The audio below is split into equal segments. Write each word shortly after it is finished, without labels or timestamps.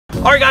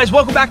All right guys,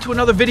 welcome back to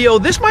another video.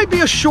 This might be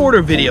a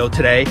shorter video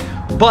today,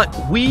 but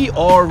we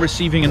are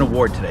receiving an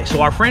award today.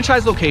 So our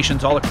franchise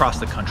locations all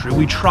across the country,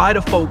 we try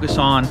to focus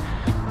on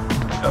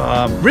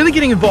really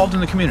getting involved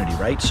in the community,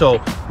 right?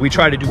 So we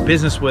try to do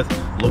business with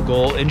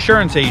local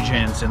insurance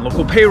agents and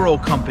local payroll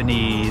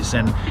companies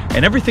and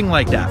everything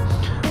like that.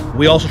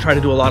 We also try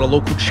to do a lot of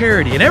local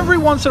charity, and every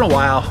once in a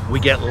while we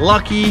get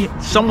lucky.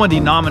 Somebody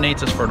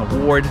nominates us for an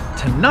award.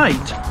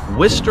 Tonight,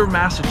 Worcester,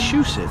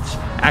 Massachusetts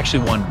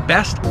actually won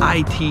Best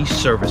IT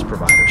Service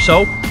Provider.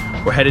 So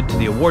we're headed to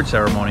the award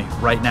ceremony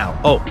right now.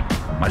 Oh,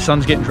 my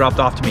son's getting dropped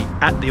off to me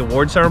at the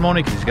award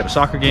ceremony because he's got a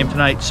soccer game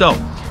tonight. So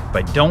if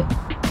I don't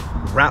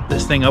wrap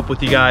this thing up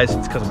with you guys,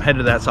 it's because I'm headed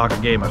to that soccer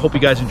game. I hope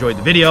you guys enjoyed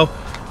the video.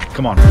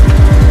 Come on.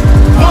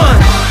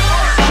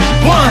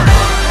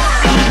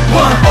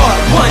 One heart,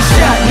 one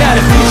shot, now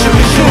the future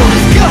is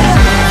yours. Go!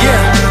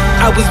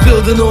 Yeah, I was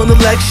building on the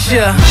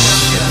lecture.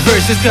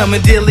 Verses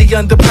coming daily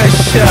under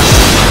pressure.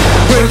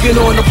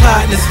 Working on the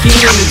plot and the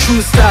scheme. The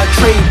true stock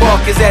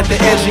trademark is at the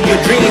edge of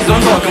your dreams.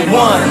 I'm talking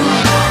one.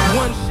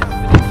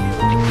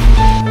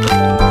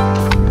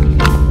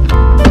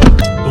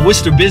 The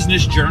Worcester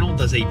Business Journal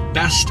does a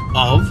best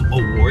of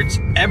awards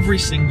every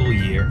single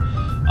year.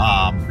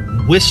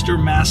 Worcester,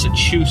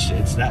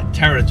 Massachusetts, that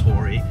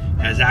territory,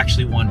 has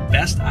actually won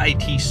Best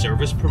IT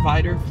Service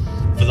Provider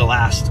for the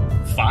last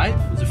five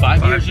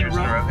years in a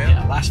row?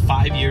 Yeah, last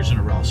 5 years in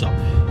a row. So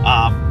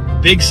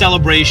big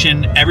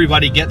celebration.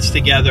 Everybody gets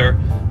together,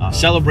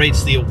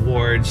 celebrates the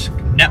awards,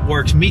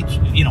 networks, meets,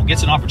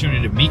 gets an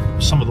opportunity to meet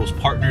some of those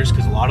partners,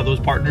 because a lot of those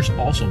partners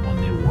also won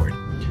the award.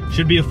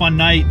 Should be a fun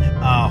night.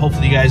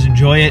 Hopefully you guys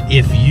enjoy it.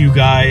 If you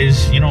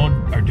guys,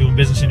 are doing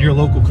business in your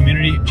local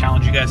community,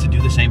 challenge you guys to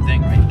do the same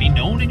thing, right? Be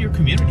known in your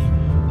community.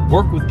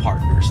 Work with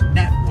partners,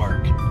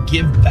 network,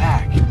 give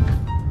back,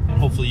 and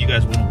hopefully you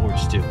guys win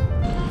awards too.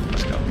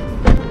 Let's go.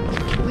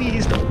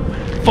 Please don't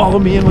follow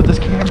me in with this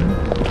camera.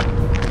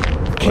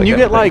 Can you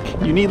get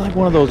you need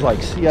one of those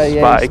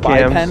CIA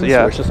spy pens, yeah,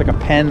 where it's just like a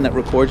pen that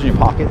records in your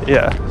pocket?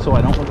 Yeah. So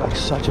I don't look like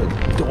such a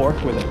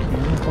dork with a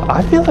camera.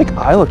 I feel like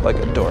I look like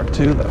a dork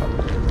too, though.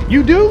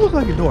 You do look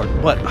like a dork,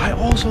 but I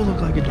also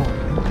look like a dork.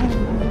 I kind of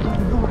look like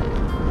a dork.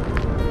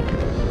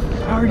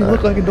 I already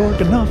look like a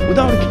dork enough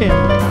without a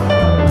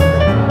camera.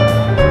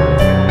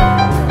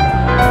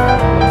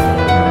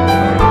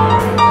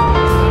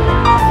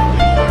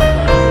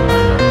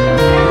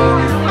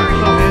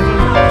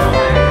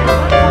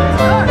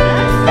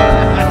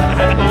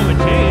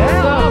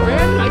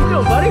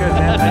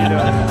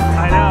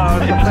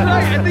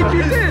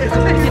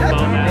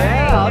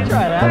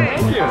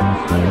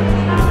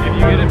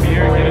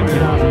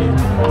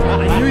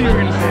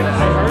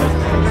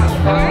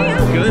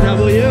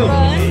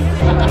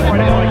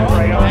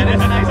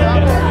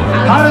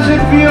 How does it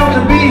feel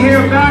to be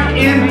here back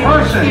in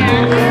person?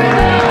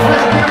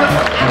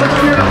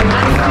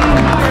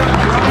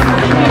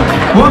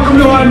 Welcome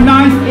to our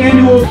 9th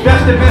annual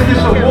Best of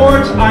Business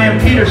Awards. I am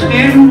Peter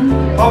Stanton,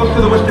 publisher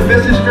for the Worcester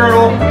Business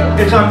Journal.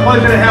 It's our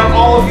pleasure to have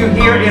all of you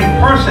here in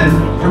person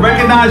to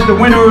recognize the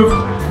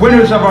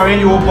winners of our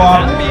annual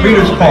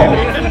Readers' Call.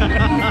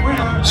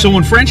 So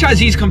when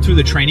franchisees come through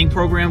the training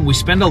program, we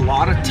spend a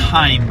lot of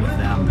time with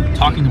them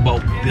talking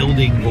about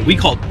building what we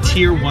call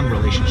Tier 1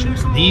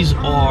 relationships. These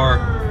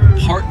are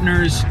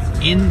partners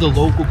in the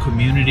local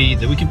community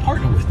that we can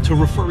partner with to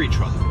refer each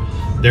other.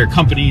 They're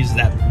companies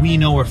that we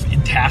know are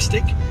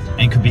fantastic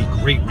and could be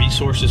great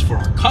resources for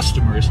our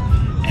customers,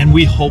 and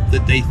we hope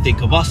that they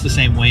think of us the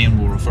same way and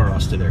will refer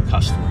us to their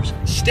customers.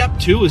 Step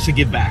 2 is to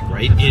give back,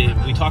 right?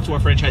 We talk to our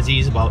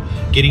franchisees about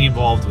getting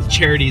involved with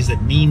charities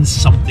that means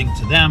something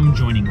to them,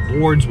 joining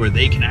boards where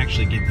they can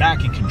actually give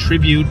back and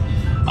contribute.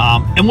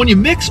 And when you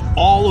mix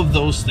all of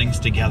those things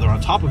together on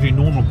top of your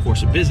normal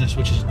course of business,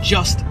 which is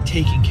just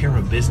taking care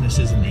of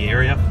businesses in the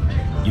area,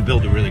 you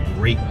build a really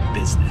great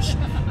business.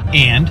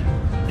 And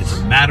it's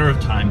a matter of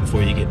time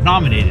before you get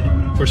nominated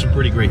for some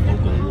pretty great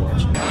local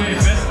awards. Okay,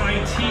 Best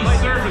IT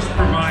Service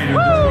Provider. The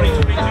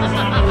 2022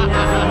 award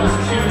goes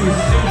to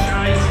Cinch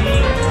I.T.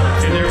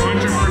 and their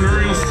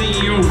entrepreneurial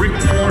CEO, Rick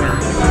Porter.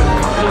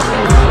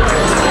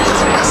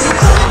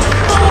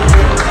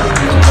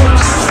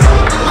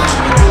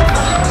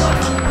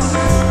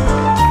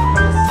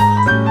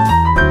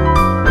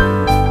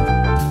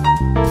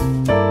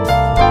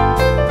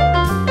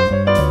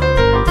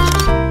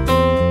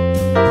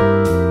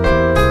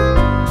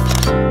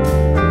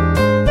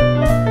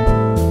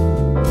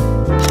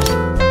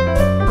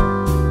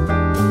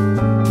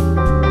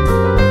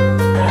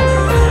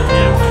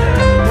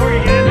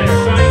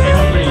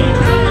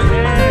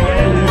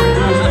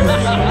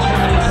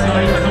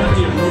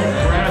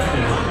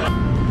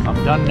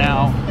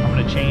 Now I'm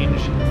going to change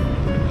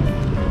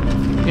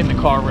in the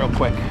car real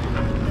quick.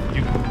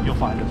 You'll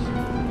find us.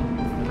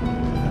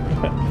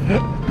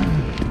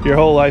 Your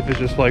whole life is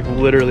just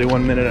literally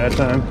 1 minute at a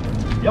time.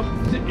 Yep,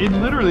 it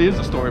literally is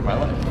the story of my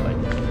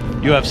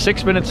life. You have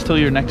 6 minutes till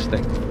your next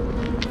thing.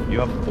 You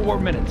have 4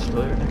 minutes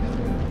till your next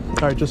thing.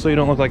 All right, just so you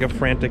don't look like a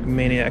frantic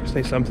maniac,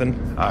 say something.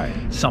 All right,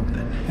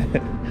 something.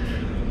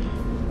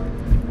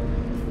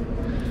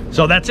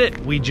 So that's it.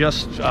 We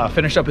just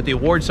finished up at the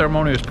award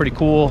ceremony. It was pretty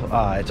cool.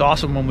 It's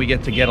awesome when we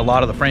get to get a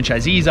lot of the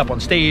franchisees up on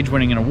stage,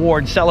 winning an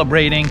award,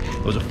 celebrating.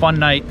 It was a fun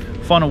night,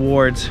 fun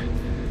awards.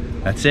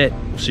 That's it.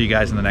 We'll see you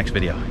guys in the next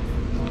video.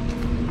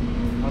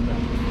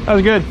 That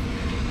was good.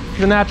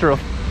 The natural.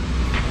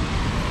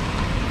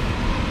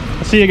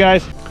 I'll see you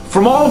guys.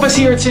 From all of us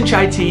here at Cinch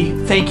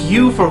IT, thank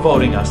you for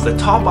voting us the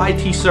top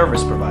IT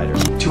service provider.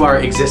 To our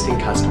existing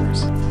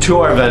customers, to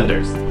our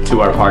vendors,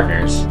 to our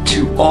partners,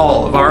 to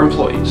all of our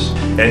employees,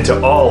 and to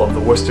all of the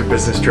Worcester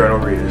Business Journal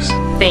readers.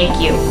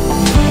 Thank you.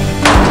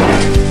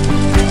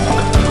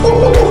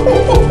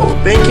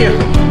 Thank you.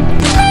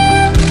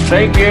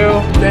 thank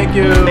you, Thank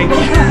you. thank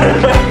you,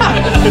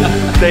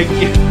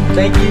 thank you,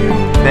 Thank you.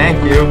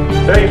 thank you, Thank you.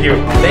 thank you.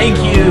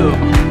 Thank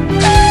you.